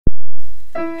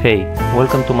Hey,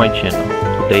 welcome to my channel.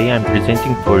 Today I'm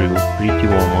presenting for you pretty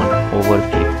women over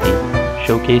 50,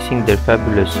 showcasing their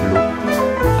fabulous look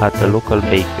at a local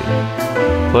bakery.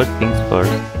 First things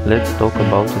first, let's talk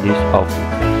about this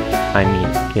outfit. I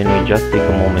mean, can we just take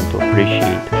a moment to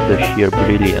appreciate the sheer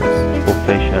brilliance of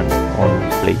fashion on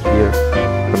display here?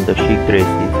 From the chic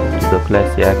dresses to the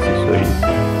classy accessories,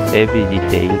 every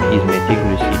detail is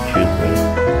meticulously chosen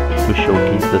to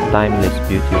showcase the timeless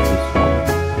beauty of this home.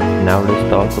 Now let's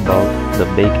talk about the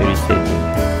bakery setting.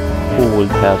 Who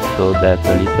would have thought that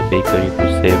a little bakery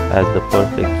could serve as the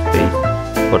perfect space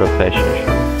for a fashion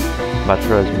show? But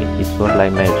trust me, it's not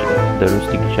like magic. The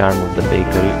rustic charm of the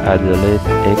bakery adds a little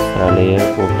extra layer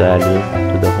of the allure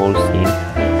to the whole scene,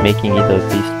 making it a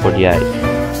feast for the eyes.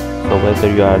 So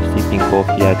whether you are sipping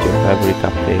coffee at your favorite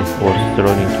cafe or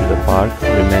strolling through the park,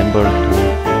 remember to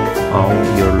own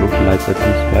your look like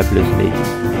these fabulous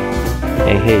ladies.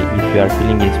 And hey, if you are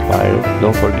feeling inspired,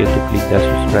 don't forget to click that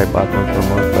subscribe button for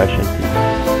more fashion tips.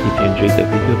 If you enjoyed the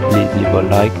video, please leave a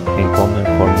like and comment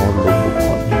for more